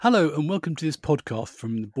Hello and welcome to this podcast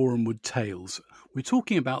from the Borehamwood Tales. We're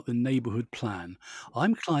talking about the neighbourhood plan.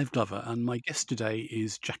 I'm Clive Glover and my guest today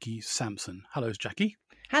is Jackie Sampson. Hello, Jackie.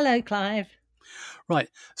 Hello, Clive. Right,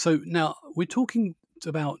 so now we're talking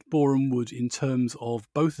about Borehamwood in terms of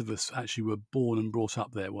both of us actually were born and brought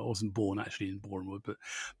up there. Well, I wasn't born actually in Borehamwood, but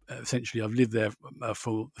essentially I've lived there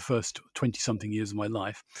for the first 20-something years of my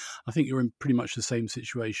life. I think you're in pretty much the same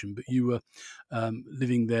situation, but you were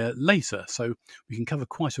living there later, so we can cover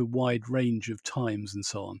quite a wide range of times and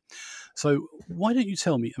so on. So why don't you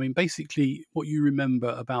tell me, basically what you remember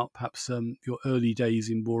about perhaps your early days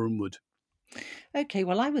in Borehamwood? Okay,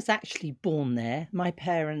 well, I was actually born there. My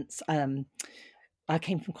parents, I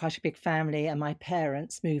came from quite a big family, and my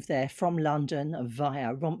parents moved there from London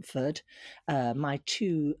via Romford. My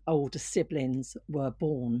two older siblings were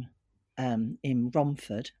born in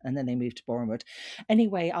Romford, and then they moved to Borehamwood.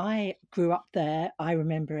 Anyway, I grew up there. I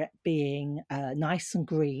remember it being nice and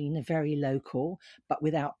green, very local, but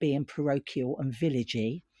without being parochial and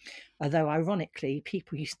villagey. Although, ironically,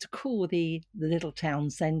 people used to call the little town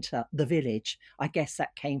centre the village. I guess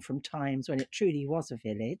that came from times when it truly was a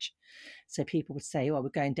village. So people would say, oh, we're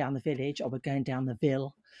going down the village or we're going down the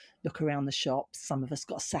Ville, look around the shops. Some of us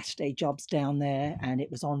got Saturday jobs down there, and it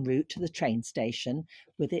was en route to the train station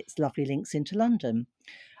with its lovely links into London.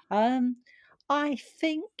 Um, I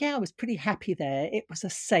think, yeah, I was pretty happy there. It was a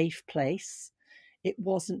safe place. It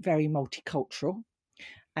wasn't very multicultural,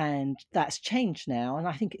 and that's changed now, and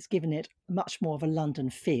I think it's given it much more of a London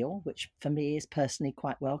feel, which for me is personally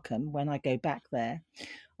quite welcome. When I go back there,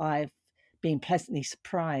 I've been pleasantly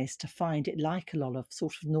surprised to find it like a lot of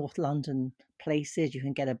sort of North London places. You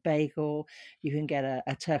can get a bagel, you can get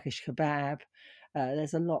a Turkish kebab.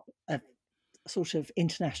 There's a lot of sort of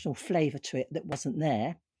international flavour to it that wasn't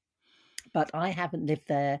there. But I haven't lived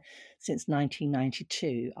there since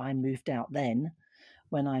 1992. I moved out then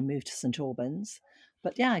when I moved to St Albans.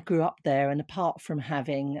 But yeah, I grew up there, and apart from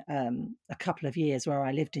having a couple of years where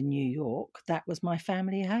I lived in New York, that was my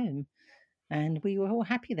family home, and we were all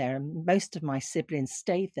happy there. And most of my siblings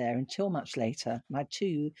stayed there until much later. My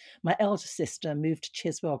elder sister moved to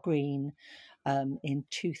Chiswell Green in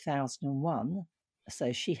 2001.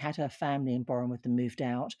 So she had her family in Borehamwood and moved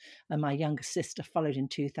out. And my younger sister followed in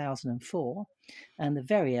 2004. And the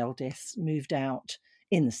very eldest moved out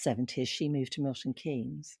in the 70s. She moved to Milton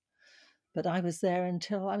Keynes. But I was there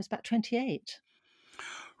until I was about 28.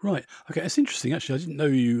 Right. Okay. It's interesting. Actually, I didn't know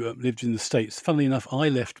you lived in the States. Funnily enough, I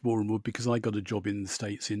left Borehamwood because I got a job in the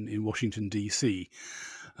States in Washington, D.C.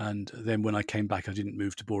 And then when I came back, I didn't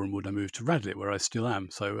move to Borehamwood. I moved to Radlett, where I still am.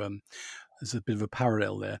 So there's a bit of a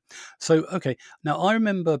parallel there. So, okay. Now, I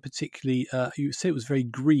remember particularly, you say it was very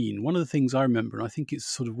green. One of the things I remember, and I think it's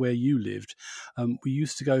sort of where you lived, we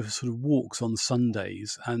used to go for sort of walks on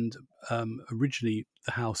Sundays. And originally,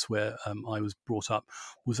 the house where I was brought up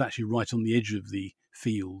was actually right on the edge of the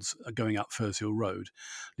fields going up Firs Hill Road.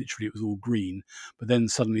 Literally, it was all green. But then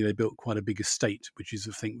suddenly they built quite a big estate, which is,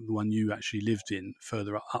 I think, the one you actually lived in,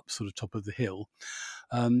 further up sort of top of the hill.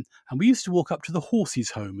 And we used to walk up to the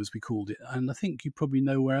horses' home, as we called it. And I think you probably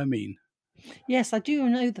know where I mean. Yes, I do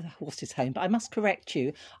know the horse's home, but I must correct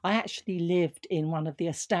you. I actually lived in one of the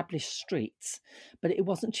established streets, but it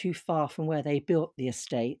wasn't too far from where they built the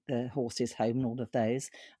estate, the horse's home, and all of those.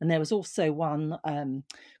 And there was also one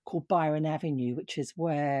called Byron Avenue, which is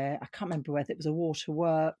where I can't remember whether it was a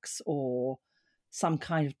waterworks or some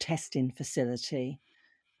kind of testing facility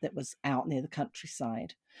that was out near the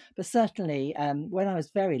countryside. But certainly, when I was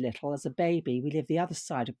very little, as a baby, we lived the other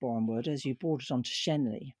side of Borehamwood as you bordered onto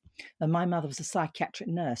Shenley. And my mother was a psychiatric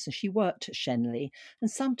nurse, and she worked at Shenley,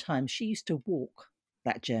 and sometimes she used to walk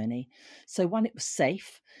that journey. So one, it was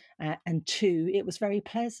safe, and two, it was very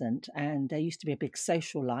pleasant, and there used to be a big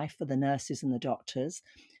social life for the nurses and the doctors.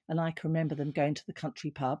 And I can remember them going to the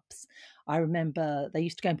country pubs. I remember they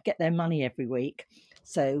used to go and get their money every week.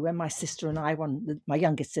 So when my sister and I, my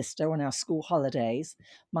youngest sister, on our school holidays,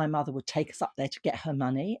 my mother would take us up there to get her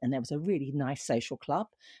money, and there was a really nice social club,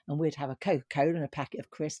 and we'd have a Coca-Cola and a packet of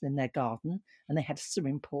crisps in their garden, and they had a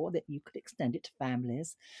swimming pool that you could extend it to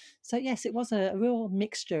families. So yes, it was a real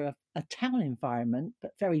mixture of a town environment,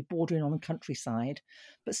 but very bordering on the countryside,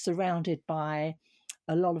 but surrounded by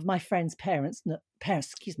a lot of my friends' a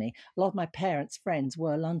lot of my parents' friends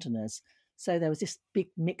were Londoners. So there was this big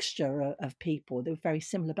mixture of people that were very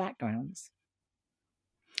similar backgrounds.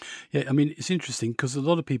 Yeah, it's interesting because a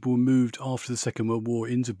lot of people moved after the Second World War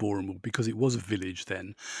into Borehamwood because it was a village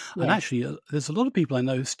then. And Yes, actually, there's a lot of people I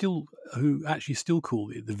know who actually still call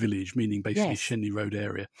it the village, meaning basically yes, Shenley Road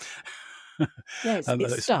area. yeah. It's It's a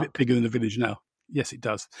bit stuck. bigger than a village now. Yes, it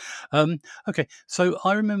does. Okay, so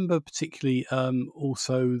I remember particularly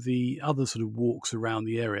also the other sort of walks around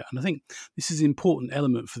the area, and I think this is an important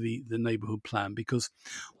element for the neighbourhood plan, because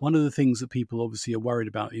one of the things that people obviously are worried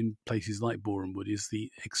about in places like Borehamwood is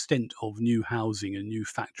the extent of new housing and new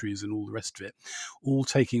factories and all the rest of it, all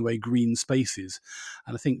taking away green spaces.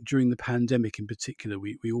 And I think during the pandemic in particular,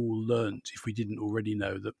 we all learnt, if we didn't already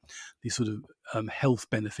know, that the sort of health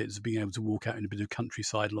benefits of being able to walk out in a bit of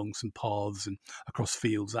countryside along some paths and across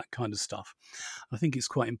fields, that kind of stuff. I think it's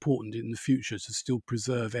quite important in the future to still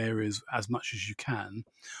preserve areas as much as you can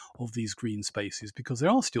of these green spaces, because there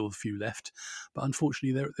are still a few left, but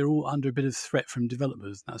unfortunately they're all under a bit of threat from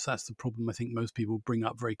developers. That's the problem I think most people bring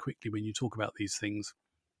up very quickly when you talk about these things.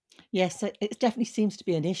 Yes, it definitely seems to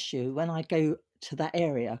be an issue when I go to that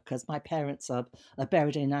area because my parents are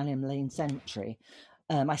buried in Allen Lane Cemetery.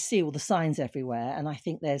 I see all the signs everywhere, and I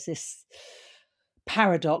think there's this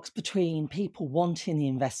paradox between people wanting the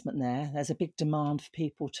investment there. There's a big demand for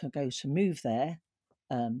people to go to move there.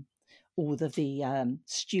 Um, all of the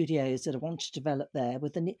studios that want to develop there,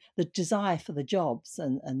 with the desire for the jobs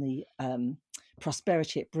and the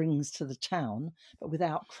prosperity it brings to the town, but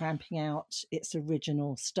without cramping out its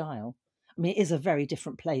original style. I mean, it is a very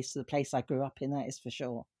different place to the place I grew up in, that is for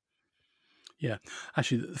sure. Yeah,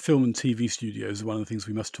 actually, the film and TV studios are one of the things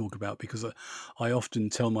we must talk about, because I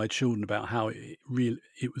often tell my children about how it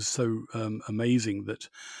was so amazing that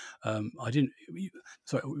I didn't.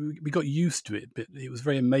 Sorry, we got used to it, but it was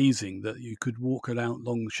very amazing that you could walk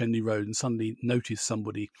along Shenley Road and suddenly notice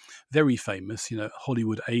somebody very famous,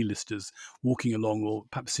 Hollywood A-listers walking along, or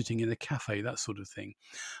perhaps sitting in a cafe, that sort of thing.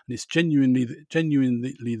 And it's genuinely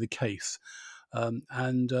the case.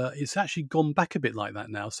 And it's actually gone back a bit like that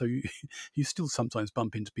now. So you still sometimes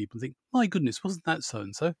bump into people and think, my goodness, wasn't that so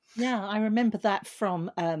and so? Yeah, I remember that from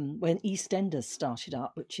when EastEnders started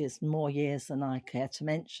up, which is more years than I care to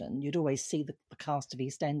mention. You'd always see the cast of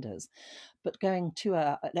EastEnders. But going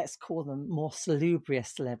to let's call them more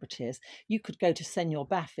salubrious celebrities, you could go to Senor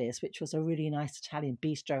Baffy's, which was a really nice Italian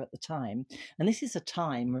bistro at the time. And this is a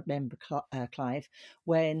time, remember, Clive,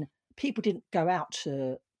 when people didn't go out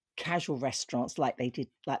to casual restaurants like they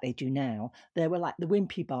do now. There were like the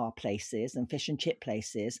wimpy bar places and fish and chip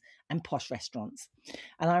places and posh restaurants.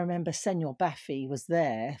 And I remember Senor Baffy was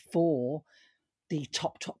there for the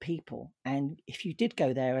top people. And if you did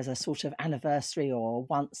go there as a sort of anniversary or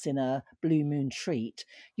once in a blue moon treat,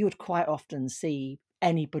 you would quite often see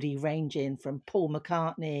anybody ranging from Paul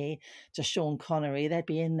McCartney to Sean Connery. They'd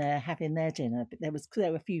be in there having their dinner. But there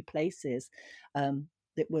were a few places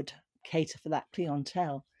that would cater for that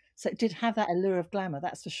clientele. So it did have that allure of glamour,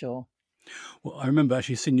 that's for sure. Well, I remember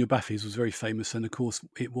actually Senior Baffy's was very famous, and of course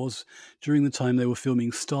it was during the time they were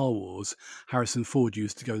filming Star Wars. Harrison Ford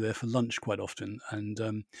used to go there for lunch quite often, and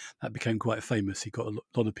that became quite famous. He got a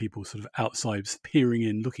lot of people sort of outside peering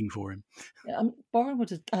in, looking for him.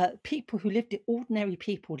 Borehamwood, people who lived, ordinary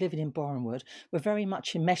people living in Borehamwood, were very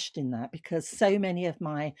much enmeshed in that because so many of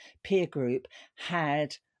my peer group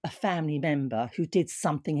had a family member who did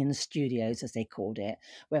something in the studios, as they called it,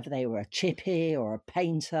 whether they were a chippy or a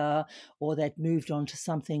painter, or they'd moved on to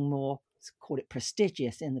something more, call it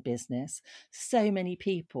prestigious in the business. So many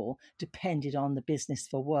people depended on the business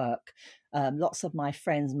for work. Lots of my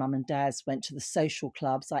friends, mum and dads, went to the social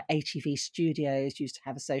clubs, like ATV Studios used to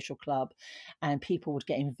have a social club, and people would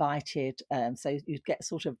get invited. So you'd get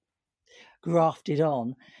sort of grafted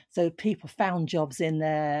on. So people found jobs in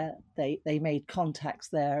there. They made contacts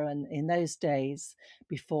there, and in those days,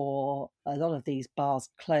 before a lot of these bars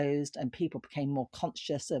closed and people became more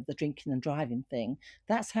conscious of the drinking and driving thing,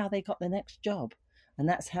 that's how they got their next job, and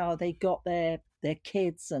that's how they got their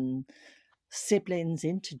kids and siblings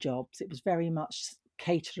into jobs. It was very much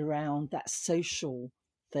catered around that social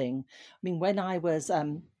thing. I mean, when I was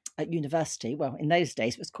at university, well, in those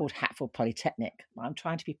days it was called Hatfield Polytechnic. I'm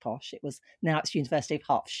trying to be posh. Now it's University of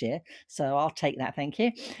Hertfordshire, so I'll take that, thank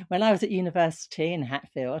you. When I was at university in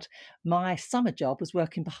Hatfield, my summer job was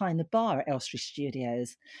working behind the bar at Elstree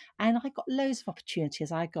Studios, and I got loads of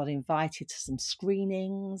opportunities. I got invited to some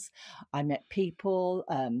screenings. I met people.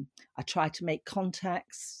 I tried to make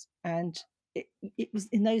contacts, and it was,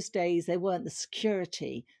 in those days there weren't the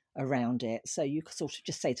security around it, so you could sort of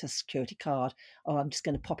just say to a security card, oh, I'm just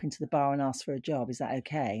going to pop into the bar and ask for a job, is that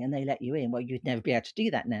okay? And they let you in. Well, you'd never be able to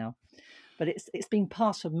do that now, but it's been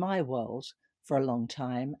part of my world for a long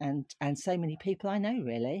time, and so many people I know,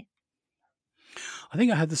 really. I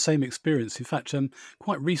think I had the same experience. In fact,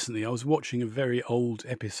 quite recently, I was watching a very old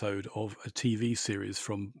episode of a TV series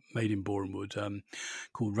from made in Borehamwood,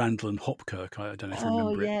 called Randall and Hopkirk. I don't know if you Oh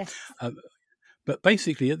remember it. yes. Um, But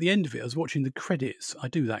basically, at the end of it, I was watching the credits. I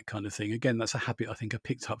do that kind of thing. Again, that's a habit I think I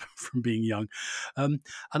picked up from being young. And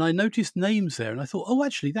I noticed names there, and I thought, oh,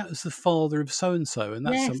 actually, that was the father of so and so, and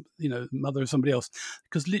that's Yes. some, mother of somebody else.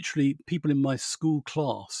 Because literally, people in my school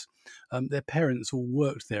class, their parents all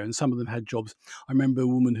worked there, and some of them had jobs. I remember a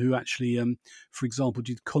woman who actually, for example,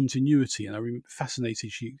 did continuity, and I remember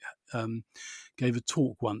fascinated. She gave a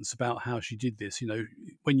talk once about how she did this.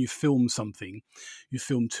 When you film something, you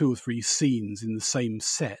film 2 or 3 scenes in the same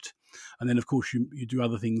set, and then of course you do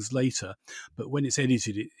other things later. But when it's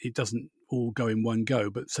edited, it doesn't all go in one go.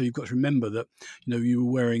 But so you've got to remember that you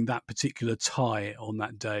were wearing that particular tie on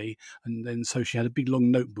that day, and then so she had a big long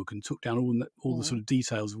notebook and took down all the sort of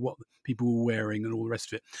details of what people were wearing and all the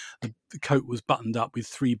rest of it. The coat was buttoned up with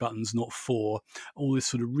 3 buttons, not 4. All this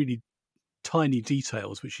sort of really tiny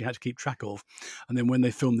details which she had to keep track of. And then when they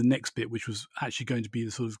filmed the next bit, which was actually going to be the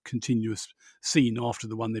sort of continuous scene after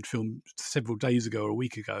the one they'd filmed several days ago or a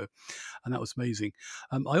week ago, and that was amazing.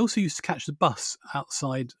 I also used to catch the bus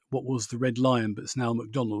outside what was the Red Lion, but it's now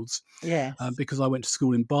McDonald's, Yes. because I went to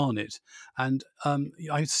school in Barnet, and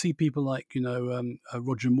I see people like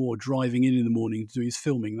Roger Moore driving in the morning to do his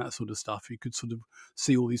filming, that sort of stuff. You could sort of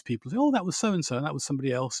see all these people say, "Oh, that was so and so, and that was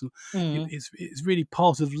somebody else," and Mm. it's really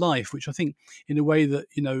part of life, which I think, in a way that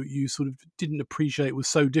you sort of didn't appreciate was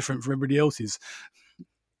so different from everybody else's.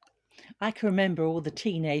 I can remember all the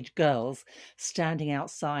teenage girls standing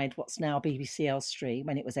outside what's now BBC Elstree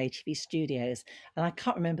when it was ATV Studios. And I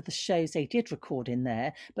can't remember the shows they did record in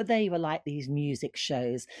there, but they were like these music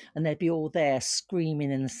shows, and they'd be all there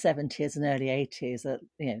screaming in the 70s and early 80s at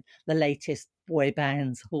the latest boy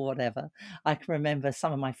bands or whatever. I can remember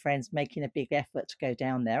some of my friends making a big effort to go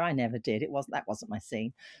down there. I never did. That wasn't my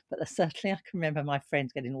scene. But certainly I can remember my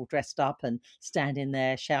friends getting all dressed up and standing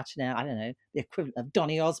there shouting out, I don't know, the equivalent of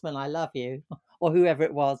Donny Osmond, I love you, or whoever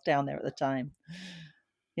it was down there at the time.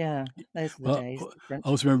 Yeah, those were the Well, days. I Different.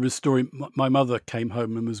 also remember a story. My mother came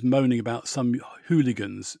home and was moaning about some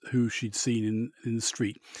hooligans who she'd seen in the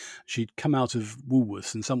street. She'd come out of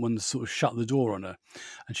Woolworths and someone sort of shut the door on her,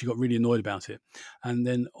 and she got really annoyed about it. And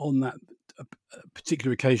then on that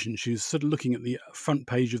particular occasion, she was sort of looking at the front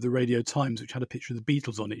page of the Radio Times, which had a picture of the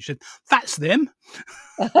Beatles on it. She said, "That's them."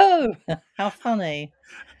 Oh, how funny.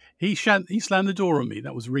 He slammed the door on me.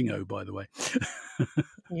 That was Ringo, by the way.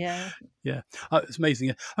 Yeah. Yeah, it's amazing.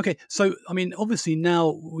 Yeah. Okay, so I mean, obviously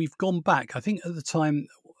now we've gone back. I think at the time,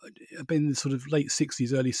 in the sort of late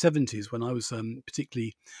 '60s, early '70s, when I was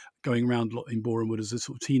particularly going around a lot in Borehamwood as a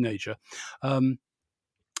sort of teenager.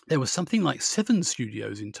 There was something like 7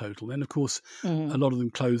 studios in total. Then, of course, a Mm. lot of them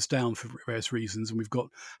closed down for various reasons, and we've got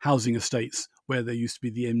housing estates where there used to be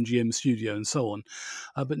the MGM studio and so on.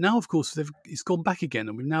 But now, of course, it's gone back again,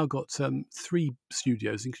 and we've now got 3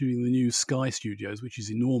 studios, including the new Sky Studios, which is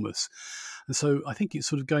enormous. And so I think it's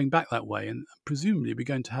sort of going back that way, and presumably we're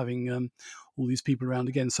going to having all these people around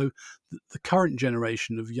again. So the current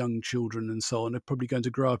generation of young children and so on are probably going to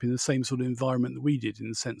grow up in the same sort of environment that we did, in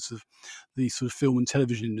the sense of the sort of film and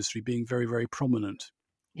television industry being very, very prominent.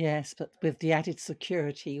 Yes, but with the added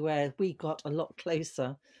security where we got a lot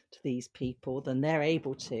closer to these people than they're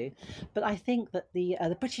able to. But I think that the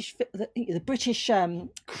British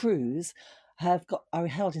crews are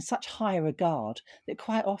held in such high regard that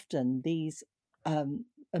quite often these um,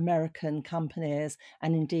 American companies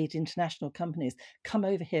and indeed international companies come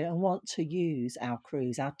over here and want to use our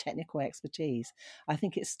crews, our technical expertise. I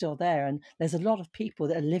think it's still there, and there's a lot of people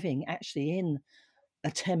that are living actually in a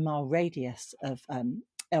 10-mile radius of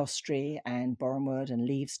Elstree and Borehamwood and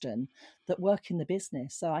Leavesden that work in the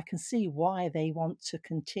business. So I can see why they want to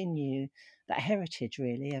continue that heritage,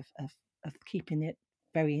 really, of keeping it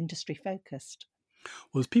very industry focused.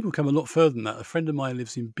 Well, as people come a lot further than that, a friend of mine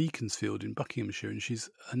lives in Beaconsfield in Buckinghamshire, and she's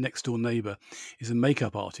a next door neighbour, is a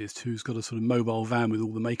makeup artist who's got a sort of mobile van with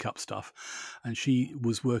all the makeup stuff. And she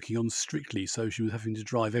was working on Strictly, so she was having to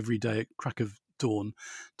drive every day at crack of dawn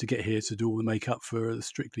to get here to do all the makeup for the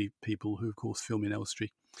Strictly people, who, of course, film in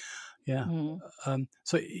Elstree. Yeah. Mm.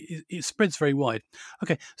 So it spreads very wide.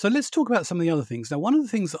 Okay, so let's talk about some of the other things. Now, one of the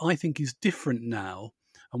things that I think is different now,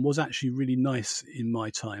 and was actually really nice in my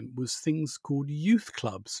time, was things called youth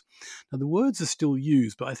clubs. Now, the words are still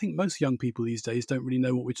used, but I think most young people these days don't really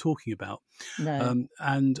know what we're talking about. No.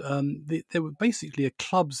 There were basically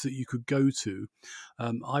clubs that you could go to.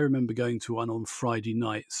 I remember going to one on Friday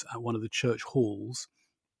nights at one of the church halls.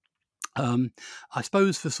 I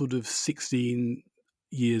suppose for sort of 16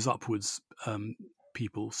 years upwards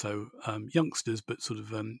people, so youngsters, but sort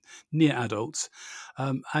of near adults.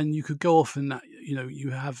 And you could go off and, you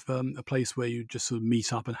have a place where you just sort of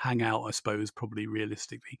meet up and hang out, I suppose, probably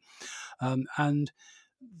realistically. And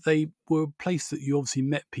they were a place that you obviously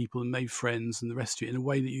met people and made friends and the rest of it in a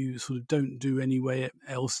way that you sort of don't do anywhere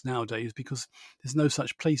else nowadays, because there's no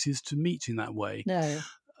such places to meet in that way. No.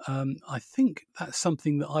 I think that's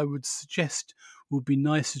something that I would suggest would be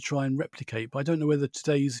nice to try and replicate, but I don't know whether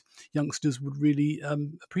today's youngsters would really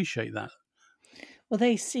appreciate that. Well,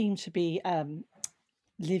 they seem to be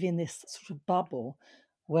live in this sort of bubble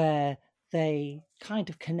where they kind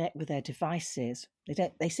of connect with their devices.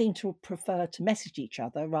 They seem to prefer to message each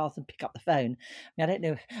other rather than pick up the phone. I don't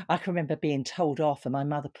know. I can remember being told off and my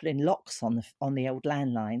mother putting locks on the old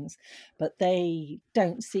landlines, but they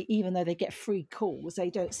don't see, even though they get free calls, they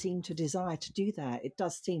don't seem to desire to do that. It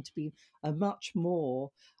does seem to be a much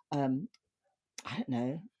more I don't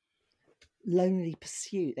know, lonely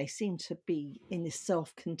pursuit. They seem to be in this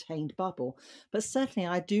self-contained bubble. But certainly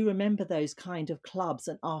I do remember those kind of clubs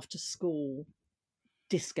and after school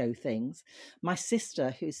disco things. My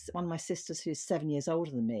sister, who's one of my sisters who's 7 years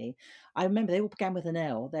older than me, I remember they all began with an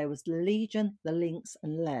L. There was the Legion, the Lynx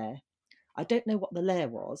and Lair. I don't know what the Lair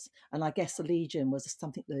was, and I guess the Legion was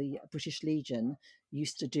something the British Legion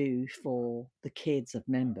used to do for the kids of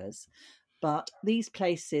members. But these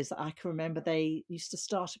places, I can remember they used to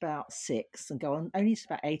start about 6 and go on only to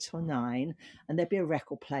about 8 or 9, and there'd be a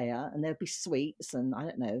record player, and there'd be sweets and I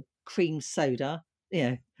don't know, cream soda,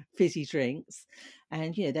 fizzy drinks,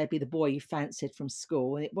 and there'd be the boy you fancied from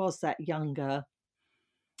school, and it was that younger,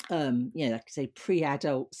 like I say,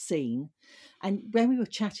 pre-adult scene. And when we were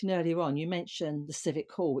chatting earlier on, you mentioned the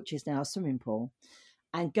Civic Hall, which is now a swimming pool,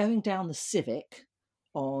 and going down the Civic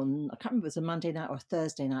on, I can't remember if it was a Monday night or a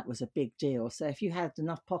Thursday night, was a big deal. So if you had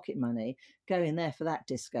enough pocket money, go in there for that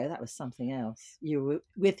disco, that was something else. You were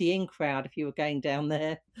with the in crowd if you were going down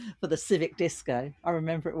there for the Civic disco. I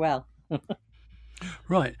remember it well.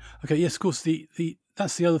 Right. Okay. Yes. Of course. The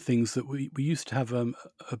that's the other things that we used to have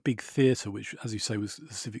a big theatre, which, as you say, was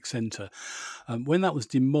the Civic Centre. When that was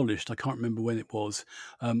demolished, I can't remember when it was.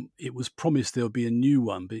 It was promised there would be a new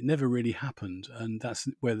one, but it never really happened, and that's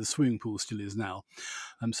where the swimming pool still is now.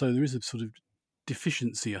 So there is a sort of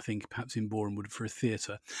deficiency, I think, perhaps in Borehamwood for a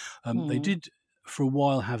theatre. They did for a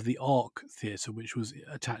while have the Ark Theatre, which was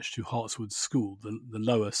attached to Hartswood School, the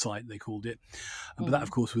lower site they called it, but that of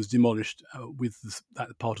course was demolished with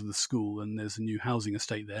that part of the school, and there's a new housing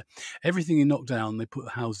estate there. Everything is knocked down, they put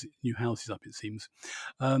new houses up, it seems.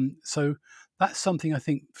 So that's something I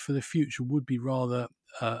think for the future would be rather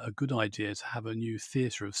a good idea, to have a new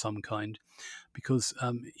theatre of some kind, because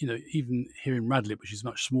even here in Radlett, which is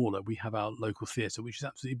much smaller, we have our local theatre, which is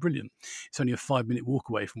absolutely brilliant. It's only a 5-minute walk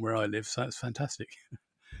away from where I live, so that's fantastic.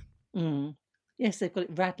 Mm. Yes, they've got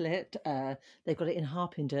it Radlett, they've got it in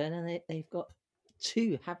Harpenden, and they've got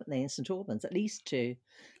 2, haven't they, in St Albans, at least 2.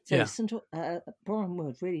 So Yeah,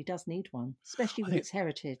 Borehamwood really does need one, especially I with think its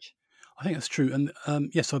heritage. I think that's true. And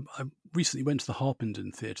yes, I recently went to the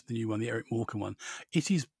Harpenden Theatre, the new one, the Eric Morecambe one.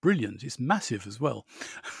 It is brilliant. It's massive as well.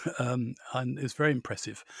 And it's very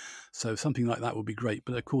impressive. So something like that would be great.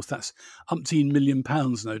 But of course, that's umpteen £1 million,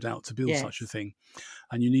 no doubt, to build such a Yes. thing.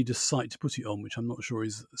 And you need a site to put it on, which I'm not sure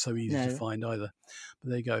is so easy to No. find either. But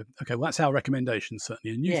there you go. Okay, well, that's our recommendation,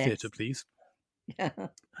 certainly. A new theatre, Yes. please. Yeah.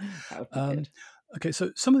 That would be Um, good. okay,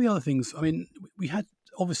 so some of the other things, I mean, we had,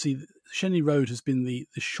 obviously, Shenley Road has been the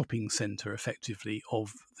shopping centre, effectively,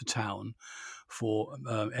 of the town for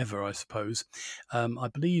ever, I suppose. I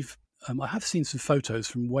believe I have seen some photos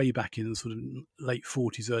from way back in the sort of late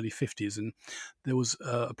 40s, early 50s, and there was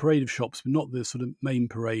a parade of shops, but not the sort of main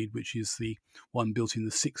parade, which is the one built in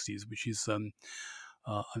the 60s, which is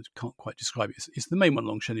I can't quite describe it. It's the main one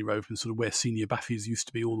along Shenley Road, from sort of where Senior Baffy's used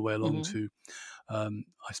to be, all the way along Hmm. to,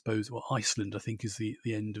 I suppose, Iceland, I think, is the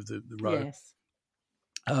end of the row. Yes.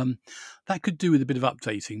 That could do with a bit of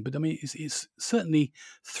updating, but I mean, it's certainly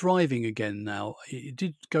thriving again now. It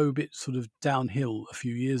did go a bit sort of downhill a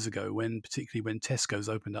few years ago, particularly when Tesco's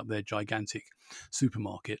opened up their gigantic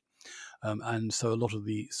supermarket, and so a lot of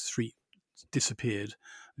the street disappeared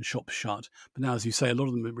and shops shut. But now, as you say, a lot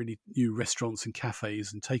of them are really new restaurants and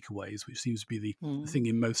cafes and takeaways, which seems to be the Mm. thing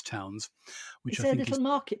in most towns, which Is I there a think is. little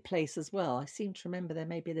marketplace as well? I seem to remember there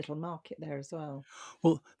may be a little market there as well.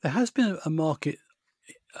 Well, there has been a market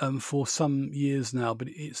for some years now, but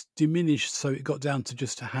it's diminished, so it got down to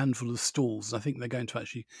just a handful of stalls. I think they're going to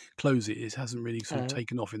actually close it. It hasn't really sort of Oh.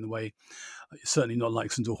 taken off in the way It's certainly not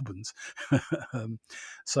like St Albans. um,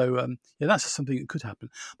 yeah, that's something that could happen.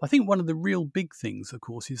 But I think one of the real big things, of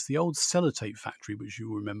course, is the old sellotape factory, which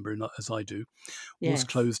you remember, as I do, was Yes.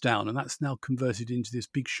 closed down, and that's now converted into this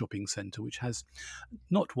big shopping centre, which has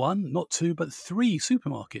not one, not two, but three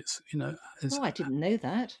supermarkets. Oh, I didn't know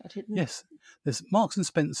that. I didn't. Yes, there's Marks and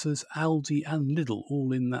Spencer's, Aldi, and Lidl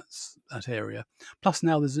all in that area. Plus,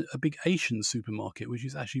 now there's a big Asian supermarket, which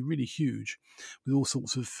is actually really huge, with all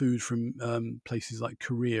sorts of food from places like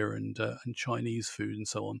Korea and Chinese food and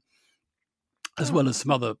so on, as well as Oh,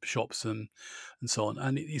 some other shops and so on.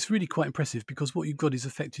 And it's really quite impressive, because what you've got is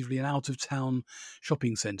effectively an out-of-town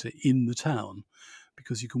shopping centre in the town,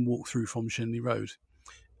 because you can walk through from Shenley Road.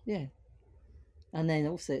 yeah. And then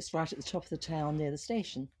also it's right at the top of the town near the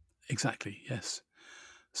station. Exactly, yes.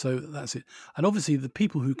 So that's it. And obviously the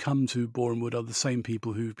people who come to Borehamwood are the same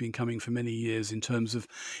people who've been coming for many years, in terms of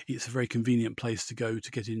it's a very convenient place to go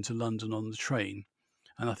to get into London on the train.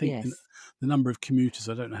 And I think Yes. the number of commuters,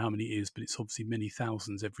 I don't know how many it is, but it's obviously many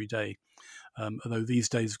thousands every day. Although these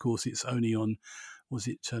days, of course, it's only on,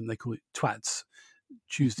 they call it twats,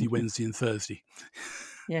 Tuesday, Wednesday and Thursday.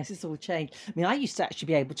 Yes, it's all changed. I mean, I used to actually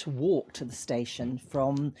be able to walk to the station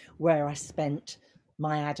from where I spent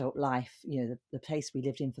my adult life. The place we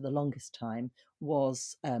lived in for the longest time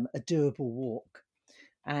was a doable walk.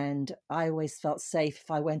 And I always felt safe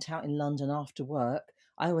if I went out in London after work.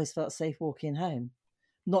 I always felt safe walking home.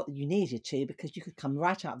 Not that you needed to, because you could come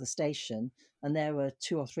right out of the station and there were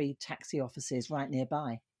 2 or 3 taxi offices right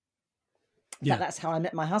nearby. In fact, Yeah. that's how I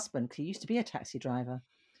met my husband, because he used to be a taxi driver,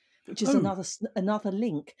 which is Oh, another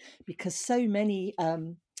link, because so many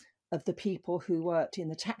of the people who worked in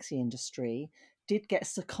the taxi industry did get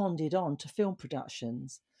seconded on to film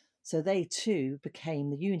productions. So they too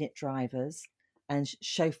became the unit drivers and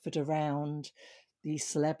chauffeured around these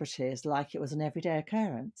celebrities like it was an everyday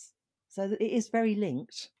occurrence. So it is very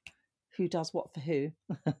linked, who does what for who.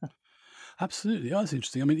 absolutely. That's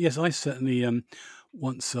interesting. I mean, yes, I certainly,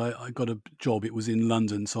 once I got a job, it was in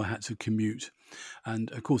London, so I had to commute.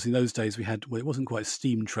 And of course, in those days, we had, well, it wasn't quite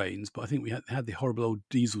steam trains, but I think we had the horrible old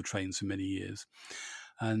diesel trains for many years.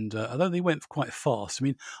 And although they went quite fast, I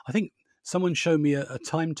mean, I think someone showed me a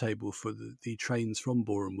timetable for the trains from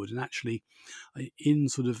Borehamwood, and actually, in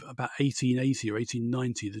sort of about 1880 or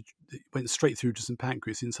 1890, it went straight through to St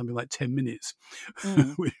Pancras in something like 10 minutes,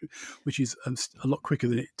 Mm. which is a lot quicker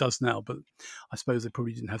than it does now. But I suppose they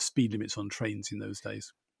probably didn't have speed limits on trains in those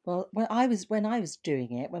days. Well, when I was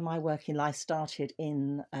doing it, when my working life started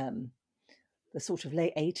in the sort of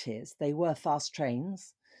late 80s, they were fast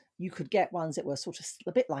trains. You could get ones that were sort of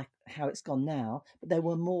a bit like how it's gone now, but they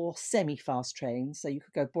were more semi-fast trains. So you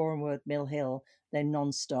could go Borehamwood, Mill Hill, then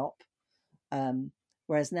non-stop. Um,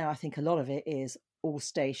 Whereas now I think a lot of it is all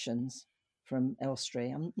stations from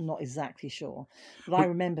Elstree. I'm not exactly sure, but I Well,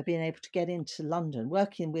 remember being able to get into London,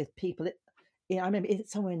 working with people. I remember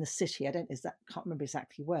it's somewhere in the city. Can't remember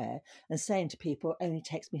exactly where, and saying to people, "It only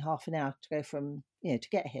takes me half an hour to go from to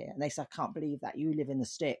get here." And they said, "I can't believe that you live in the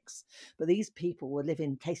sticks." But these people would live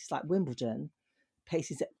in places like Wimbledon,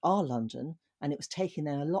 places that are London, and it was taking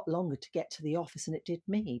them a lot longer to get to the office than it did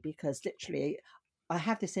me, because literally, I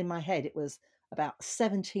have this in my head. It was about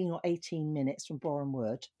 17 or 18 minutes from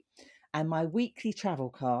Borehamwood, and my weekly travel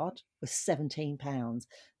card was £17.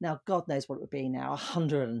 Now, God knows what it would be now,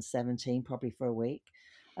 117 probably for a week.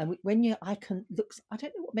 And I can look, I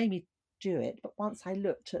don't know what made me do it, but once I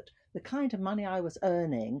looked at the kind of money I was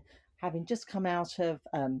earning, having just come out of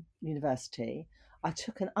university, I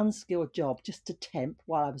took an unskilled job just to temp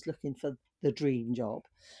while I was looking for the dream job.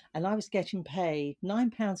 And I was getting paid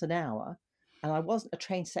 £9 an hour. And I wasn't a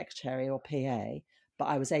trained secretary or PA, but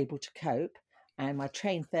I was able to cope, and my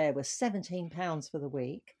train fare was £17 for the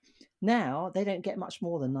week. Now they don't get much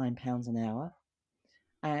more than £9 an hour,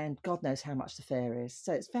 and God knows how much the fare is.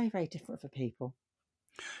 So it's very, very different for people.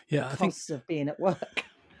 The yeah, costs of being at work.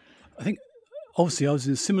 I think obviously I was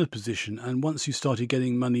in a similar position, and once you started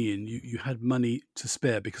getting money in, you had money to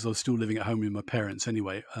spare, because I was still living at home with my parents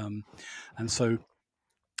anyway. And so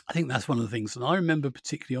I think that's one of the things. And I remember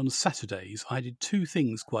particularly on Saturdays, I did two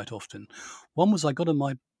things quite often. One was I got on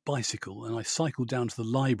my bicycle and I cycled down to the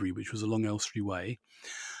library, which was along Elstree Way.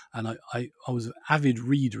 And I was an avid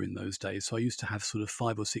reader in those days. So I used to have sort of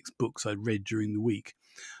 5 or 6 books I'd read during the week,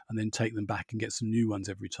 and then take them back and get some new ones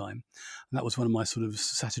every time. And that was one of my sort of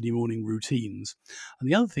Saturday morning routines. And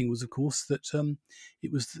the other thing was, of course, that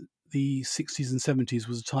it was the 60s and 70s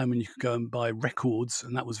was a time when you could go and buy records,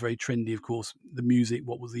 and that was very trendy, of course, the music,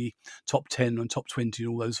 what was the top 10 and top 20 and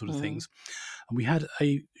all those sort of Mm. things. And we had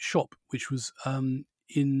a shop which was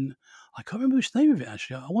in, I can't remember which name of it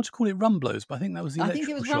actually. I want to call it Rumbelows, but I think that was the I think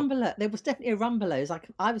it electrical was shop. Rumbelow. There was definitely a Rumbelows.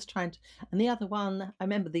 I was trying to, and the other one, I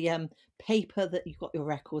remember the paper that you got your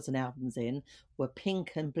records and albums in were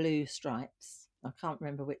pink and blue stripes. I can't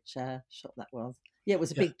remember which shop that was. Yeah, it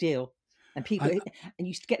was a Yeah. big deal, and people And, and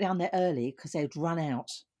used to get down there early because they'd run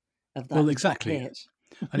out of well, that exactly. chocolate.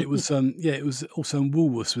 And it was, it was also in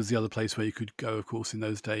Woolworths was the other place where you could go, of course, in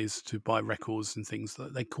those days to buy records and things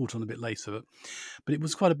that they caught on a bit later. But it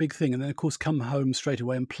was quite a big thing. And then, of course, come home straight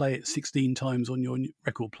away and play it 16 times on your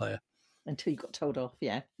record player. Until you got told off,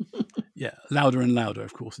 yeah. Yeah, louder and louder,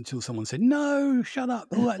 of course, until someone said, "No, shut up!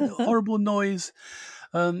 All that horrible noise."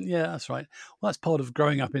 Yeah, that's right. Well, that's part of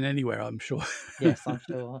growing up in anywhere, I'm sure. Yes, I'm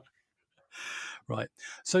sure. Right.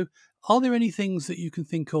 So, are there any things that you can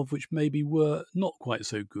think of which maybe were not quite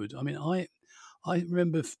so good? I mean, I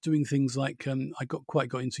remember doing things like I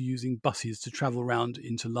got into using buses to travel around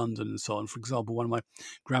into London and so on. For example, one of my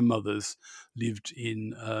grandmothers lived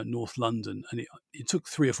in North London, and it took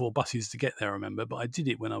 3 or 4 buses to get there, I remember. But I did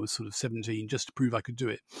it when I was sort of 17 just to prove I could do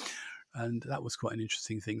it. And that was quite an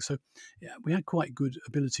interesting thing. So, yeah, we had quite good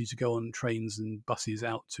ability to go on trains and buses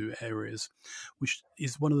out to areas, which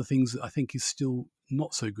is one of the things that I think is still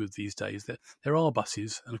not so good these days. That there are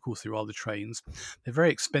buses, and of course there are the trains. They're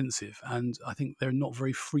very expensive, and I think they're not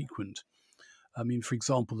very frequent. I mean, for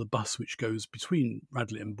example, the bus which goes between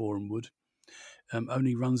Radlett and Borehamwood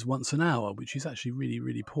only runs once an hour, which is actually really,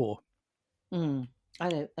 really poor. Mm. I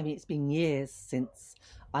don't. I mean, it's been years since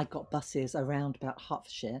I got buses around about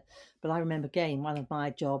Hertfordshire, but I remember again one of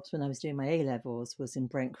my jobs when I was doing my A levels was in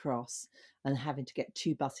Brent Cross and having to get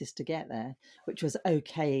 2 buses to get there, which was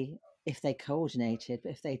okay if they coordinated,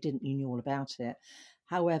 but if they didn't, you knew all about it.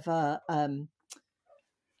 However,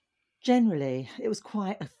 generally, it was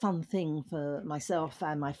quite a fun thing for myself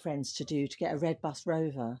and my friends to do to get a red bus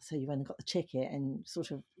rover. So you've only got the ticket and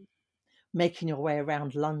sort of making your way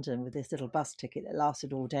around London with this little bus ticket that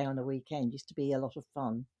lasted all day on a weekend used to be a lot of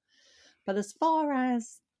fun. But as far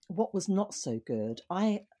as what was not so good,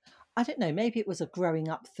 I don't know, maybe it was a growing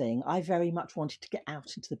up thing. I very much wanted to get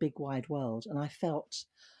out into the big wide world, and I felt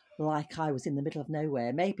like I was in the middle of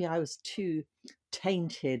nowhere. Maybe I was too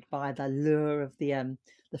tainted by the lure of the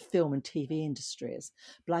film and TV industries,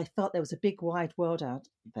 but I felt there was a big wide world out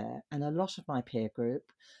there, and a lot of my peer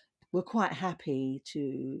group were quite happy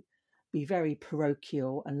to be very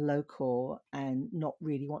parochial and local and not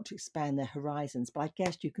really want to expand their horizons. But I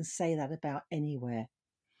guess you can say that about anywhere.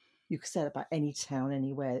 You can say that about any town,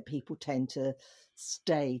 anywhere, that people tend to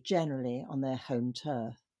stay generally on their home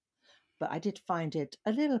turf. But I did find it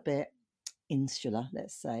a little bit insular,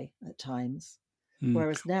 let's say, at times. Mm.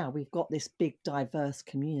 Whereas now we've got this big, diverse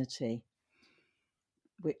community,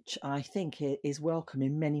 which I think is welcome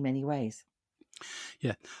in many, many ways.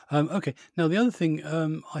 Yeah. Okay. Now the other thing,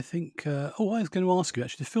 I think. I was going to ask you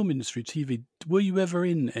actually, the film industry, TV. Were you ever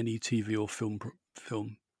in any TV or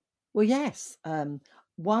film? Well, yes.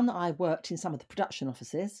 One, I worked in some of the production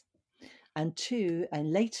offices, and two,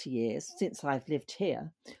 in later years, since I've lived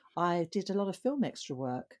here, I did a lot of film extra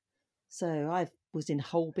work. So I was in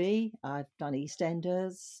Holby, I've done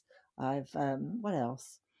EastEnders, I've what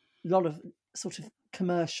else? A lot of sort of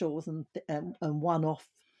commercials and one-off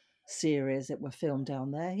series that were filmed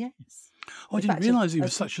down there. Yes, Oh, I in didn't fact, realise you were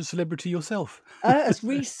such a celebrity yourself. as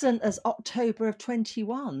recent as October of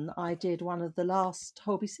 21, I did one of the last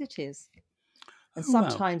Holby cities. And Oh wow!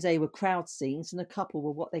 sometimes they were crowd scenes, and a couple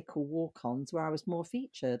were what they call walk-ons, where I was more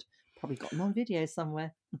featured. Probably got them on video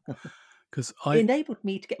somewhere. Because It enabled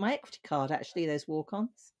me to get my equity card, actually, those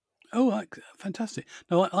walk-ons. fantastic.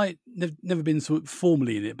 No, I've never been sort of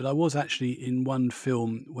formally in it, but I was actually in one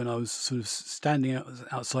film when I was sort of standing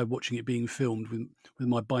outside watching it being filmed with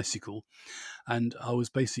my bicycle, and I was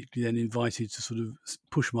basically then invited to sort of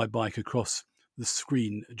push my bike across the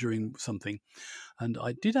screen during something, and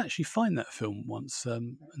I did actually find that film once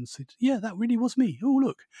and said, "Yeah, that really was me." Oh,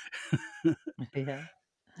 look. Yeah.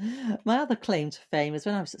 My other claim to fame is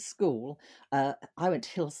when I was at school, I went to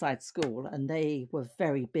Hillside School and they were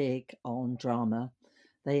very big on drama.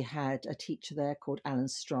 They had a teacher there called Alan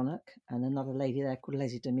Stronach and another lady there called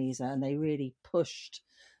Leslie Demisa, and they really pushed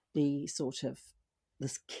the sort of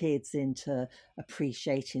the kids into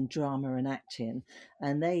appreciating drama and acting.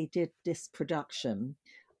 And they did this production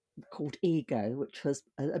called Ego, which was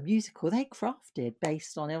a musical they crafted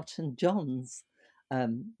based on Elton John's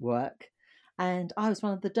work. And I was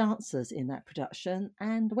one of the dancers in that production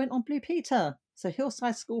and went on Blue Peter. So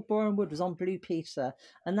Hillside School, Borehamwood was on Blue Peter,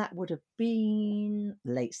 and that would have been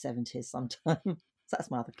late 70s sometime. So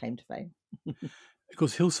that's my other claim to fame. Of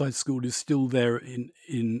course, Hillside School is still there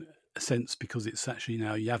in sense because it's actually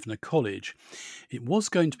now Yavna College. It was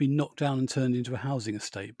going to be knocked down and turned into a housing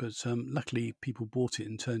estate, but luckily people bought it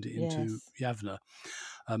and turned it into Yes. Yavna.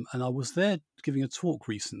 And I was there giving a talk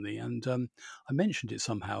recently, and I mentioned it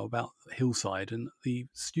somehow about Hillside, and the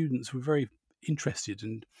students were very interested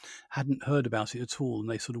and hadn't heard about it at all. And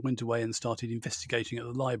they sort of went away and started investigating at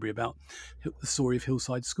the library about the story of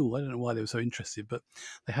Hillside School. I don't know why they were so interested, but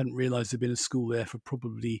they hadn't realised there'd been a school there for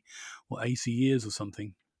probably, 80 years or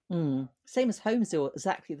something. Same as Holmesville,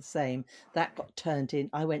 exactly the same. That got turned in.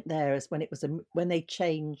 I went there as when it was when they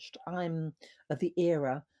changed. I'm of the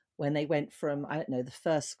era when they went from, I don't know, the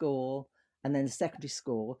first school and then the secondary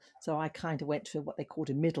school. So I kind of went to what they called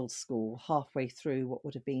a middle school, halfway through what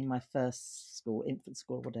would have been my first school, infant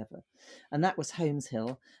school, or whatever, and that was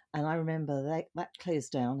Holmeshill. And I remember that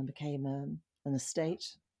closed down and became an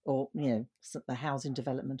estate, or a housing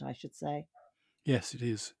development, I should say. Yes, it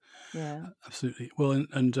is. Yeah. Absolutely. Well,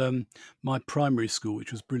 and my primary school,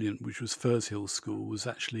 which was brilliant, which was Furs Hill School, was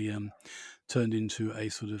actually turned into a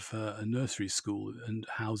sort of a nursery school and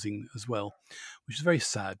housing as well, which is very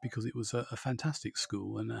sad because it was a fantastic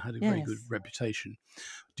school and had a very good Yes. reputation,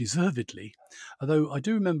 deservedly. Although I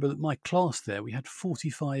do remember that my class there, we had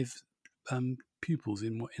 45 pupils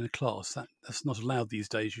in a class. That's not allowed these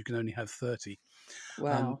days. You can only have 30.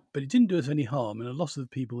 Wow. But it didn't do us any harm, and a lot of the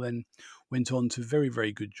people then went on to very,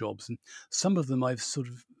 very good jobs. And some of them I've sort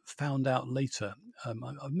of found out later.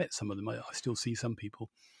 I've met some of them. I still see some people.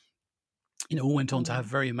 All went on to have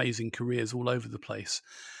very amazing careers all over the place,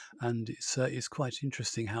 and it's quite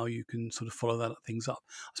interesting how you can sort of follow things up.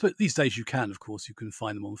 I suppose these days you can, of course, you can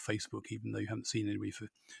find them on Facebook, even though you haven't seen anybody for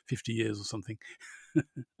 50 years or something.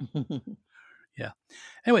 Yeah.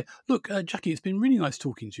 Anyway, look, Jackie, it's been really nice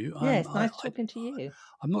talking to you. Yes, nice talking to you.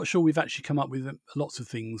 I'm not sure we've actually come up with lots of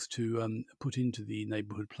things to put into the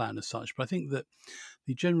neighbourhood plan as such, but I think that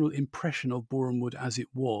the general impression of Borehamwood as it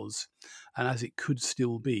was and as it could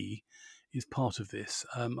still be is part of this.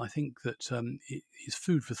 I think that it is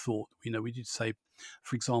food for thought. We did say,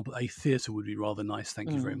 for example, a theatre would be rather nice.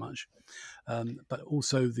 Thank you very much. But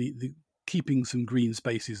also the keeping some green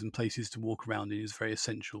spaces and places to walk around in is very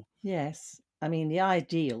essential. Yes. I mean, the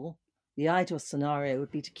ideal scenario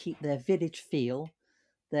would be to keep their village feel,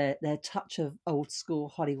 their touch of old school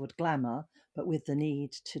Hollywood glamour, but with the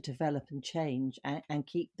need to develop and change and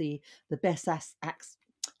keep the best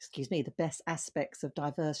the best aspects of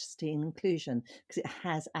diversity and inclusion, because it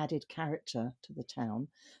has added character to the town.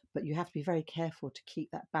 But you have to be very careful to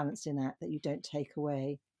keep that balancing act, that you don't take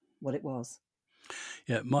away what it was.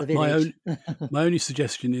 Yeah, my only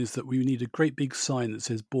suggestion is that we need a great big sign that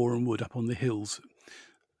says Borehamwood up on the hills.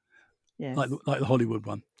 Yes. Like the Hollywood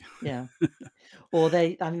one. Yeah. Or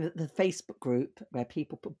the Facebook group where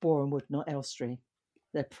people put Borehamwood, not Elstree.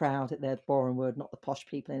 They're proud that they're Borehamwood, not the posh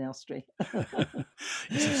people in Elstree. Yes,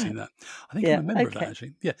 I've seen that. I think I'm a member of that,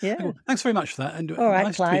 actually. Yeah. Well, thanks very much for that. And all right,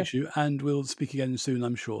 nice Clive. to meet you. And we'll speak again soon,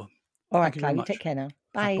 I'm sure. All right, Thank you very Clive, you much. take care now.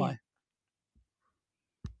 Bye. Bye.